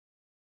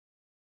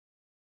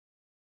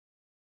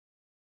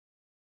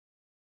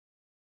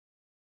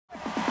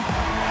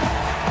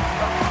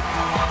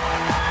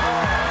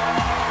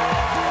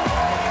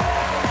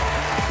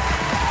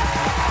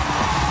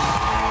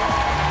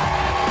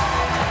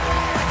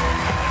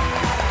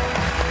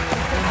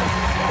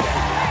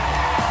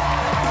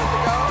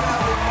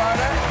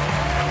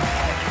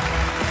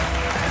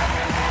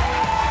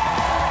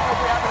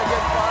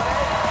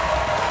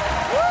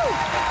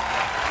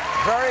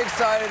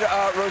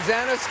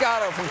Rosanna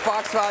Scotto from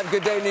Fox 5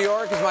 Good Day New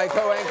York is my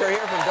co-anchor here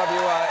from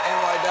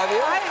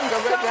WNYW. I am so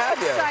great to have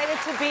excited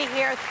to be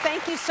here.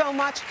 Thank you so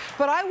much.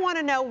 But I want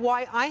to know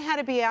why I had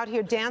to be out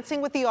here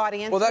dancing with the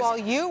audience while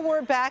you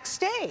were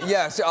backstage.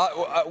 Yes,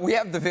 we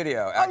have the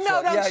video, actually.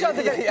 Oh, no, don't show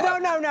the video.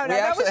 No.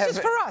 That was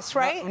just for us,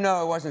 right?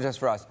 No, it wasn't just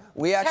for us.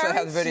 We actually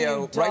have the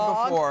video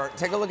right before.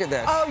 Take a look at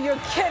this. Oh, you're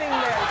kidding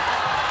me.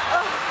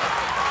 Oh.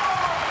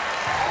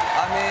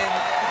 I mean,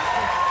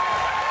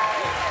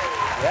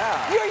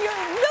 yeah. You're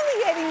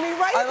humiliating me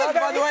right at the very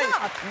top. By the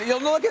way,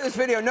 you'll look at this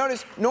video.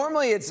 Notice,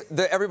 normally it's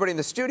everybody in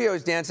the studio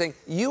is dancing.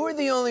 You were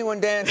the only one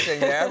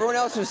dancing there. Everyone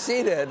else was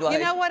seated. You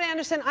know what,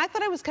 Anderson? I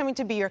thought I was coming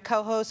to be your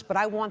co-host, but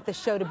I want the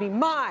show to be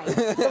mine.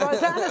 The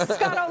Rosanna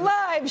Scotto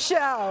Live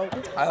Show.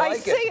 I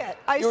see it.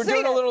 You were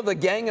doing a little of the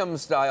Gangnam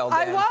style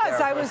dance.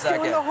 I was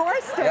doing the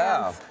horse dance.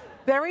 Yeah.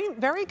 Very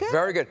good.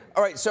 Very good.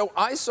 All right, so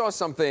I saw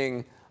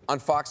something on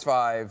Fox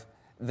 5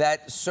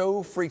 that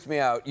so freaked me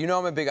out. You know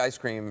I'm a big ice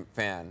cream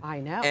fan. I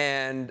know.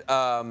 And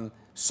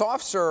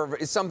soft serve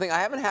is something I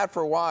haven't had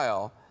for a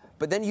while,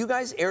 but then you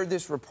guys aired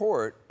this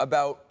report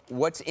about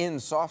what's in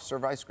soft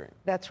serve ice cream.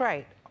 That's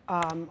right.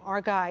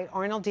 Our guy,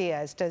 Arnold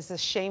Diaz, does this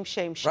shame,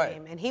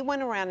 Right. and he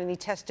went around and he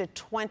tested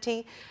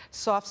 20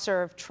 soft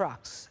serve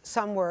trucks.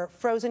 Some were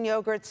frozen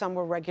yogurt, some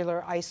were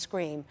regular ice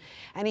cream.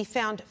 And he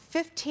found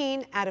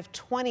 15 out of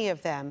 20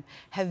 of them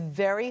have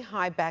very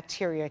high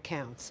bacteria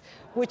counts,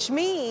 which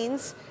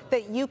means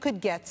that you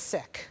could get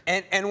sick.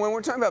 And when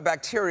we're talking about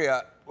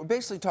bacteria, we're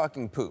basically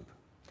talking poop.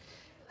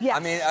 Yes. I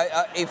mean,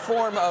 a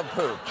form of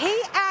poop.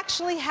 He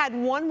actually had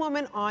one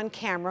woman on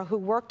camera who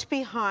worked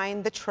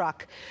behind the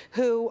truck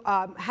who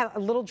had a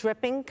little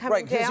dripping coming down.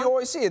 Right, because you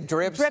always see it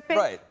drips. Dripping,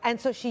 right. And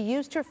so she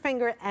used her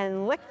finger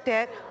and licked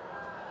it.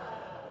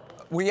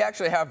 We got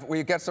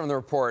some of the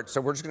report, so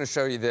we're just going to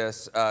show you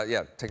this.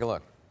 Yeah, take a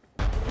look.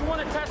 You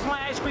want to test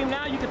my ice cream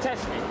now? You can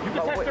test me. You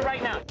can test it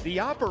right now. The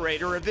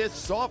operator of this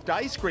soft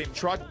ice cream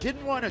truck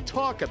didn't want to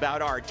talk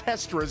about our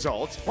test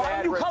results.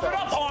 Why don't you cover it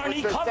up,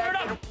 Arnie? Cover it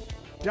up.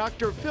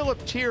 Dr. Philip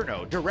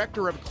Tierno,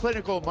 director of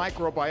clinical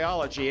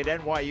microbiology at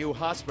NYU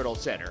Hospital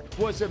Center,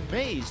 was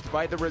amazed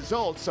by the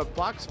results of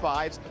Fox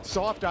 5's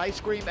soft ice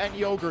cream and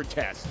yogurt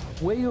test.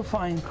 Where you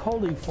find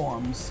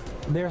coliforms,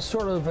 they're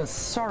sort of a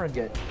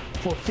surrogate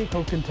for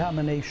fecal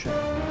contamination.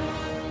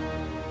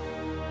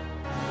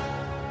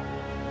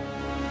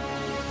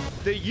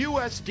 The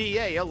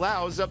USDA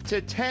allows up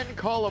to 10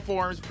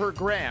 coliforms per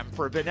gram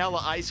for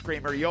vanilla ice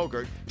cream or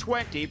yogurt,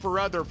 20 for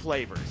other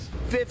flavors.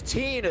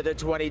 15 of the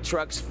 20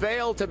 trucks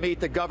failed to meet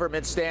the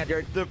government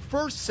standard. The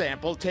first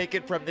sample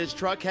taken from this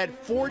truck had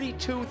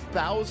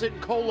 42,000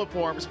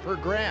 coliforms per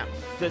gram.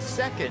 The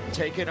second,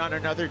 taken on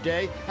another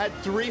day, had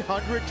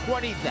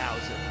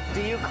 320,000.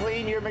 Do you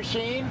clean your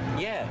machine?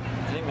 Yeah,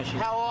 clean machine.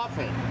 How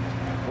often?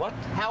 What?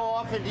 How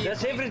often do you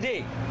That's every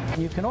day.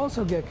 You can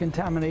also get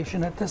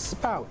contamination at the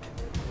spout.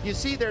 You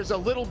see, there's a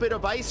little bit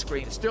of ice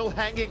cream still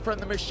hanging from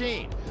the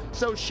machine.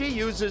 So she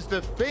uses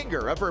the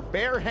finger of her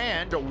bare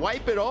hand to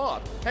wipe it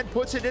off and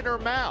puts it in her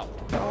mouth.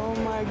 Oh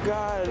my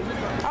God.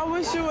 I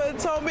wish you would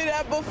have told me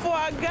that before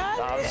I got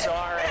it. I'm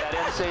sorry, I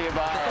didn't see you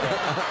buy it.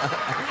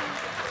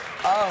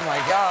 Oh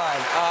my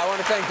God. I want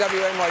to thank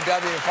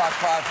WNYW and Fox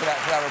 5 for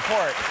that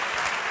report.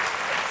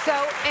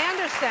 So,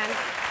 Anderson,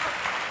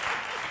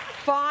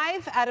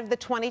 5 out of the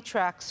 20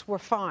 trucks were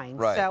fine.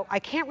 Right. So I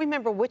can't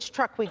remember which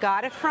truck we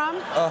got it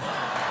from. Oh,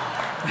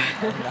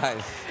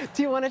 nice.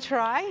 Do you want to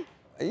try?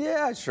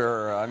 Yeah,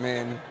 sure. I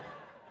mean,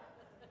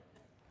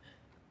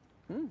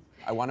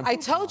 I want to. I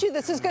told you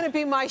this is going to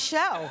be my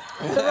show.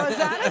 The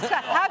Rosanna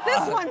Scotto. Have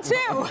this one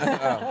too.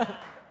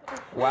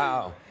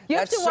 Wow. You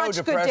have That's to watch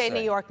so Good Day depressing.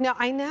 New York. No,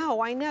 I know.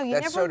 You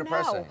That's never so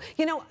depressing. know.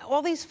 You know,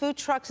 all these food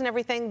trucks and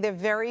everything, they're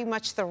very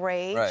much the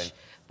rage. Right.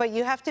 But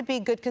you have to be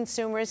good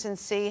consumers and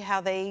see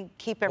how they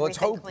keep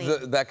everything clean.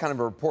 Let's hope that kind of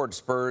a report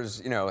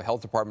spurs,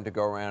 health department to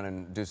go around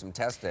and do some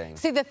testing.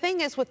 See, the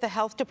thing is with the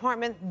health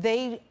department,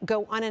 they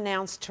go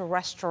unannounced to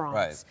restaurants.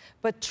 Right.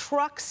 But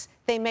trucks,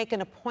 they make an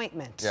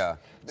appointment. Yeah.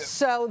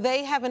 So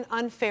they have an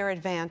unfair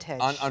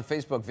advantage. On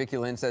Facebook, Vicki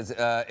Lawrence says,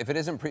 if it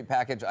isn't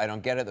prepackaged, I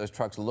don't get it. Those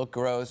trucks look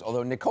gross.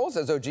 Although Nicole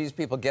says, oh, geez,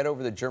 people, get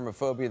over the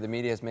germophobia. The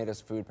media has made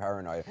us food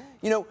paranoid.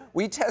 You know,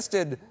 we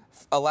tested,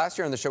 last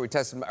year on the show, we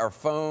tested our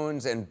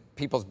phones and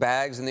people's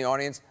bags in the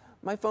audience.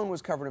 My phone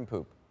was covered in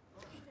poop.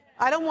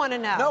 I don't want to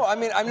know. No, I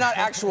mean, I'm not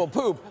actual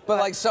poop, but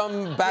like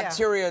some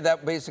bacteria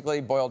that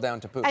basically boiled down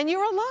to poop. And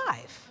you're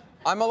alive.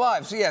 I'm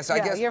alive, so yes, I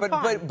guess,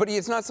 but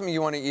it's not something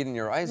you want to eat in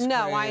your ice cream.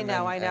 No, I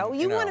know.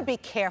 You want to be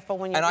careful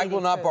when you're eating food. And I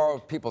will not borrow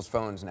people's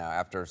phones now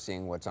after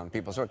seeing what's on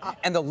people's phones.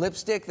 And the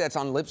lipstick that's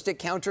on lipstick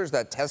counters,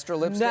 that tester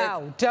lipstick.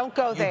 No, don't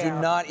go there. You do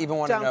not even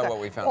want to know what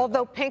we found.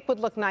 Although pink would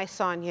look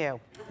nice on you.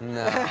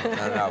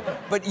 No.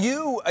 But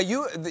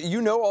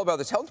you know all about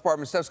this health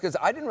department stuff because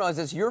I didn't realize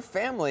this. Your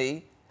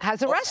family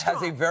has a restaurant.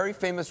 Has a very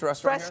famous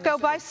restaurant. Fresco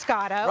by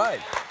Scotto.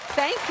 Right.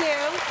 Thank you.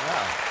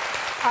 Yeah.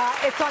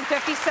 It's on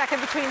 52nd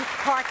between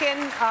Park and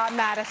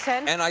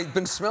Madison. And I've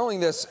been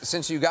smelling this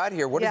since you got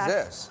here. What is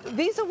this?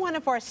 These are one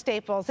of our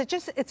staples.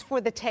 It's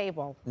for the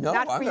table. No,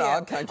 not for you.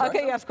 Can I try Okay,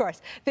 them? yeah, of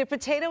course. They're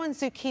potato and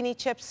zucchini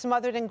chips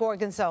smothered in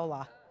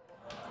gorgonzola.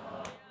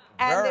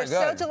 And Very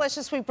they're good. so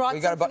delicious. We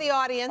brought some for the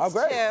audience,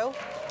 too.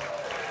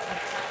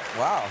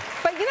 Wow.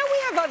 But, you know,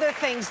 we have other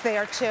things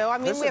there, too. I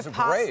mean, we have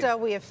pasta,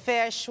 we have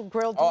fish,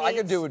 grilled meats. Oh, I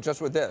could do it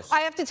just with this. I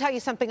have to tell you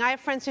something. I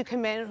have friends who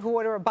come in who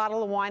order a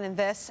bottle of wine and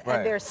this,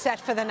 and they're set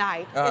for the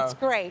night. It's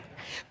great.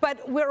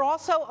 But we're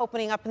also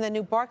opening up in the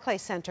new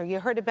Barclays Center. You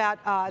heard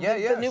about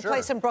the new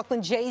place in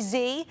Brooklyn,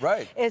 Jay-Z.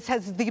 Right. It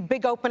has the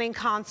big opening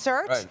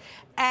concert. Right.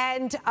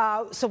 And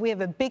so we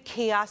have a big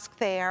kiosk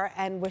there,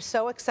 and we're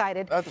so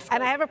excited.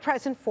 And I have a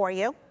present for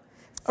you.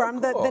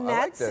 From the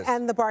Nets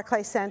and the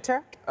Barclays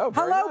Center. Oh,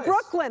 very Hello, nice.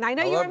 Brooklyn. I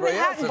know you're a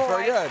Manhattan boy.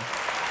 Very good.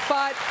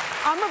 But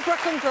I'm a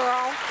Brooklyn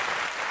girl,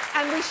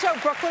 and we show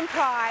Brooklyn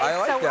pride. I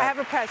like that. I have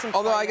a present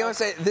for you. Although I gotta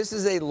say, this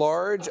is a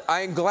large.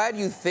 I'm glad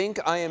you think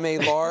I am a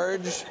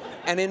large,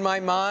 and in my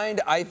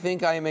mind, I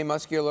think I am a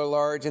muscular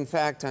large. In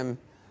fact, I'm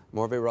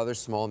more of a rather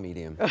small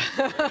medium.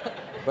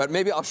 But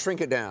maybe I'll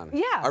shrink it down.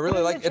 Yeah. I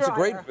really like. It's a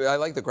great. I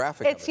like the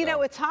graphic. It's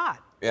it's hot.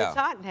 Yeah. It's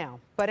hot now.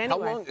 But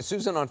anyway. How long?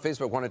 Susan on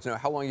Facebook wanted to know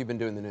how long you've been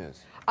doing the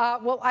news.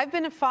 Well, I've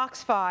been at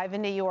Fox 5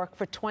 in New York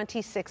for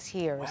 26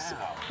 years,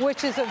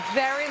 which is a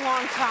very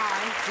long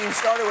time. So you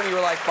started when you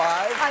were like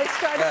 5? I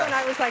started when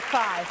I was like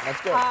 5.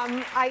 That's good.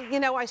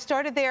 I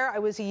started there. I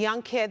was a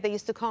young kid. They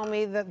used to call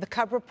me the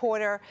cub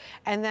reporter.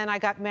 And then I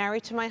got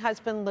married to my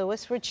husband,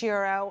 Louis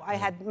Ruggiero. I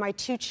had my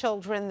 2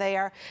 children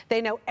there.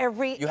 They know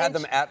every You had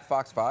them at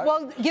Fox 5?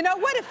 Well, you know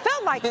what? It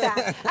felt like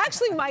that.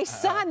 Actually, my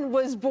son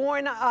was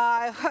born.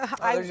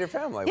 There's your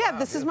family. Yeah, wow,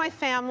 this is my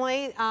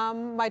family.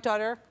 My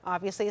daughter,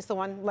 obviously, is the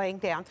one laying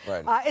down.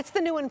 Right. It's the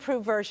new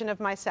improved version of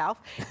myself.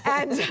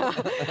 And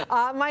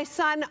my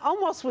son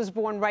almost was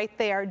born right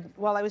there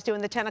while I was doing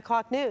the 10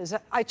 o'clock news.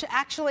 I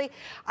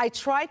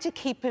tried to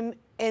keep him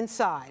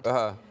inside.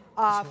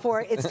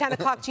 For it's 10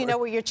 o'clock, do you know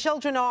where your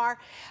children are?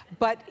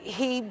 But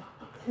he,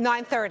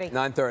 9:30.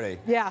 9:30.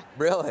 Yeah.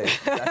 Really?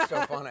 That's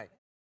so funny.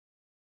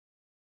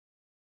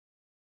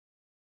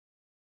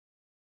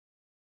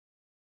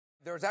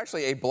 There was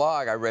actually a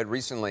blog I read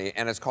recently,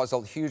 and it's caused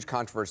a huge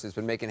controversy. It's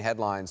been making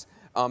headlines.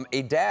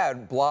 A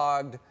dad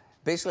blogged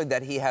basically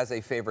that he has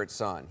a favorite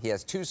son. He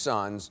has 2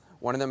 sons.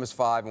 One of them is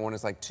 5, and one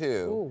is like 2.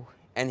 Ooh.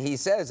 And he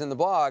says in the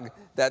blog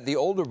that the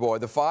older boy,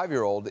 the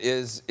 5-year-old,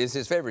 is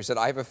his favorite. He said,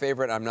 "I have a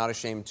favorite. I'm not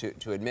ashamed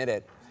to admit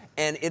it."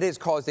 And it has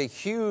caused a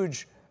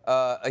huge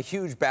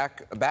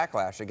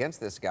backlash against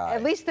this guy.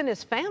 At least in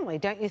his family,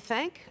 don't you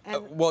think?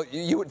 Well,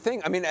 you would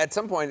think. I mean, at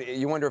some point,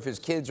 you wonder if his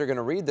kids are going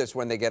to read this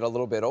when they get a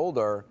little bit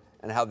older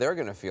and how they're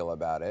going to feel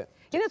about it.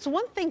 You know, it's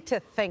one thing to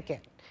think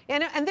it.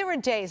 And there are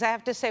days, I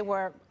have to say,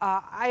 where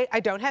I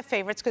don't have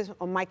favorites because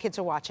my kids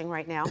are watching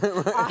right now.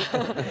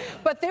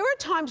 But there are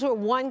times where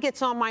one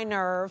gets on my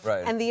nerve,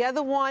 and the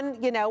other one,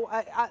 you know,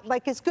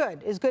 is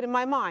good in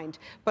my mind.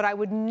 But I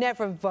would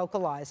never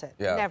vocalize it.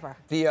 Yeah. Never.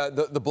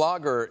 The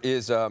blogger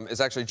is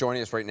actually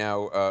joining us right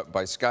now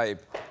by Skype.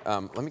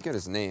 Let me get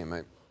his name.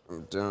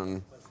 I'm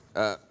done.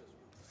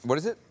 What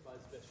is it?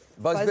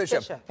 Buzz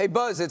Bishop. Hey,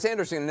 Buzz, it's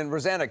Anderson and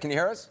Rosanna. Can you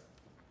hear us?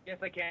 Yes,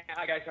 I can.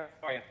 Hi, guys.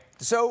 How are you?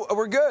 So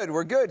we're good.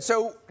 We're good.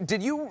 So do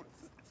you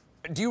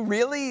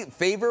really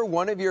favor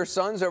one of your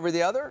sons over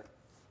the other?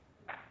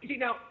 You see,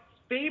 now,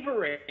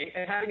 favoring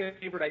and having a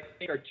favorite, I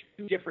think, are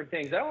 2 different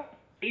things. I don't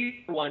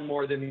favor one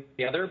more than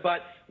the other,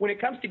 but when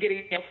it comes to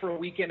getting out for a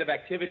weekend of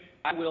activity,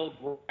 I will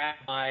grab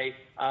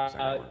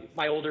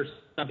my older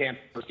son's hand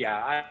first.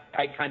 Yeah,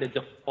 I kind of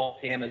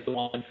default to him as the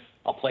one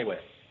I'll play with.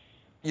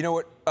 You know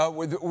what?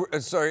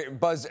 Sorry,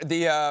 Buzz.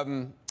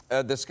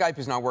 The Skype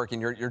is not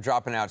working. You're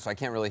dropping out, so I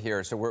can't really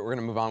hear. So we're going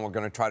to move on. We're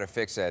going to try to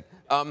fix it.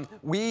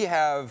 We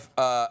have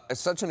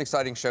such an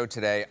exciting show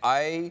today.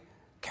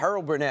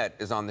 Carol Burnett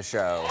is on the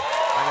show.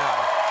 I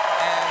know.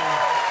 And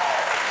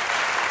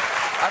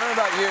I don't know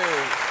about you,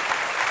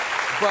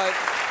 but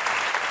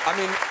I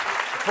mean,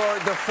 for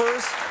the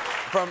first,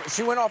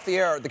 she went off the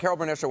air. The Carol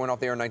Burnett show went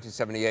off the air in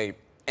 1978,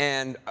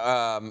 and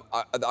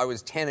I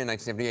was 10 in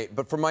 1978.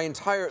 But for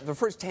the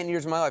first 10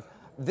 years of my life,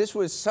 this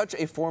was such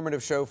a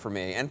formative show for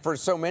me and for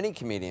so many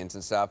comedians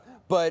and stuff.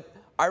 But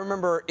I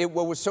remember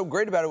what was so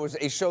great about it was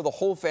a show the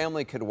whole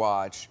family could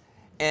watch.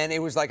 And it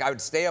was like I would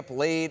stay up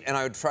late and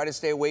I would try to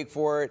stay awake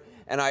for it.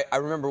 And I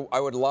remember I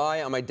would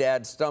lie on my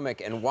dad's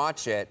stomach and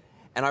watch it.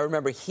 And I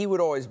remember he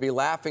would always be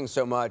laughing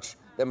so much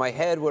that my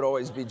head would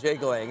always be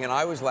jiggling. And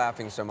I was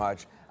laughing so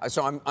much.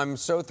 So I'm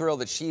so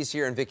thrilled that she's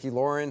here and Vicki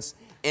Lawrence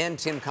and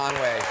Tim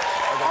Conway.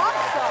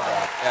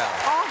 Awesome. Yeah.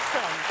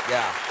 Awesome.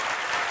 Yeah.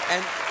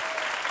 And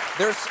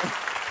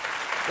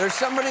there's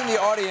somebody in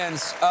the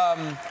audience.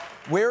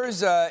 Where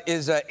is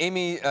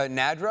Amy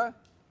Nadra?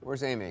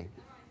 Where's Amy?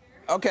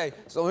 Okay,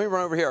 so let me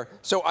run over here.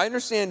 So I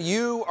understand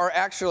you're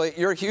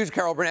a huge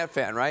Carol Burnett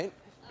fan, right?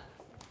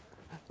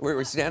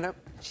 We stand up?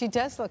 She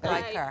does look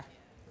like her.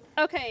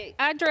 Okay,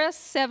 I dress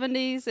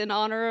 70s in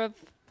honor of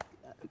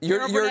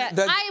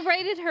I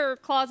raided her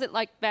closet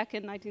like back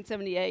in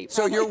 1978.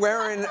 So you're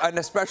wearing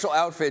a special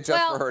outfit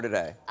just for her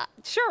today?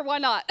 Sure, why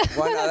not?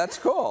 Why not? That's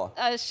cool.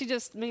 She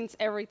just means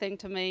everything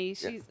to me.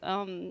 She's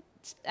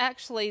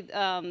actually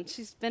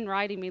she's been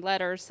writing me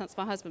letters since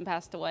my husband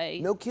passed away.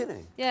 No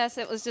kidding. Yes,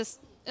 it was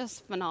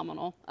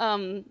phenomenal.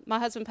 My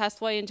husband passed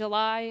away in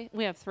July.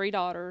 We have 3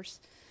 daughters.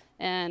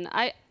 And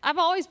I've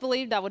always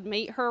believed I would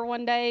meet her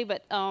one day,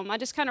 but I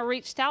just kind of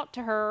reached out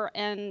to her,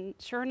 and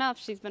sure enough,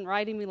 she's been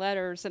writing me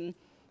letters, and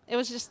it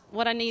was just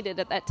what I needed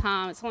at that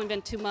time. It's only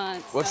been 2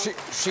 months. Well, so.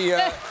 she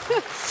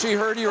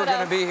heard you were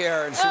going to be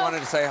here, and she wanted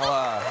to say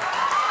hello.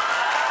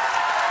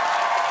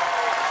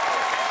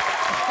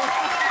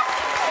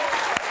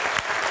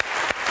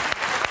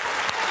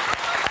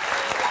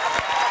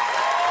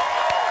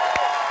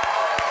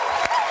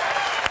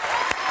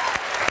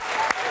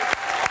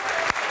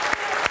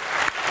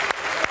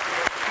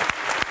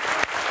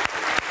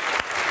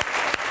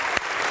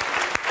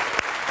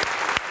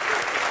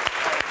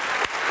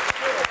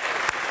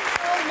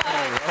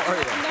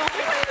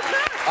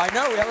 I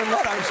know, we haven't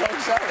met. I'm so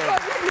excited.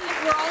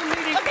 We're all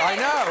meeting. I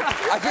know.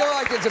 I feel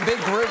like it's a big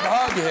group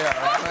hug here.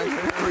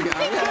 Here we go.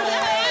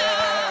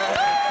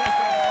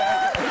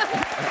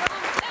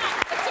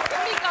 The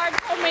security guard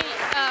told me,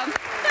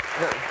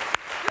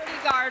 security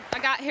guard, I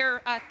got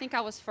here, I think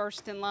I was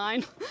first in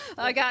line.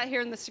 I got here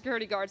and the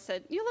security guard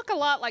said, "You look a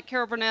lot like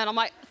Carol Burnett." I'm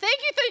like,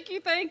 "Thank you, thank you,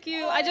 thank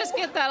you." I just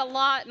get that a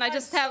lot, and I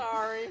just have.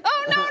 Sorry.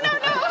 Oh, no.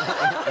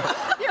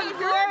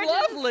 You're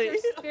lovely. Your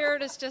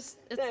spirit is just,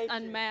 it's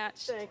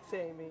unmatched. Thanks,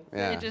 Amy.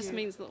 Yeah. It just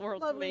means the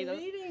world Lovely to me.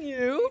 meeting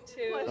you.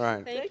 Too.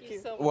 Right. Thank you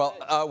so much.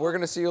 Well, we're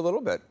going to see you a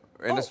little bit.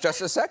 And it's just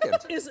a second.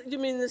 You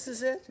mean this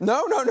is it?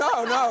 No.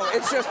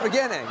 It's just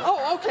beginning.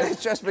 Oh, okay.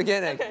 It's just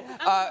beginning. Okay.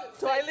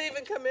 Do I leave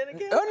and come in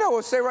again? Oh, no,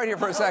 we'll stay right here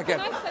for a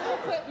second.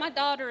 My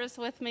daughter is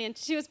with me, and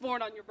she was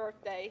born on your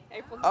birthday,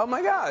 April 20th. Oh,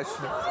 my gosh.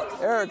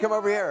 Eric, come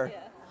over here.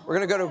 We're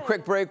going to go to a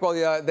quick break while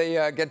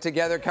they get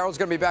together. Carol's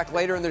going to be back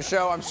later in the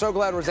show. I'm so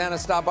glad Rosanna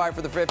stopped by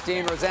for the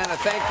 15. Rosanna,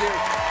 thank you.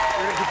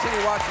 We're going to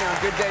continue watching on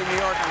Good Day New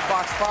York on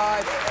Fox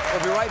 5.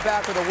 We'll be right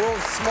back with the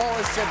world's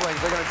smallest siblings.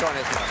 They're going to join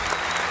us now.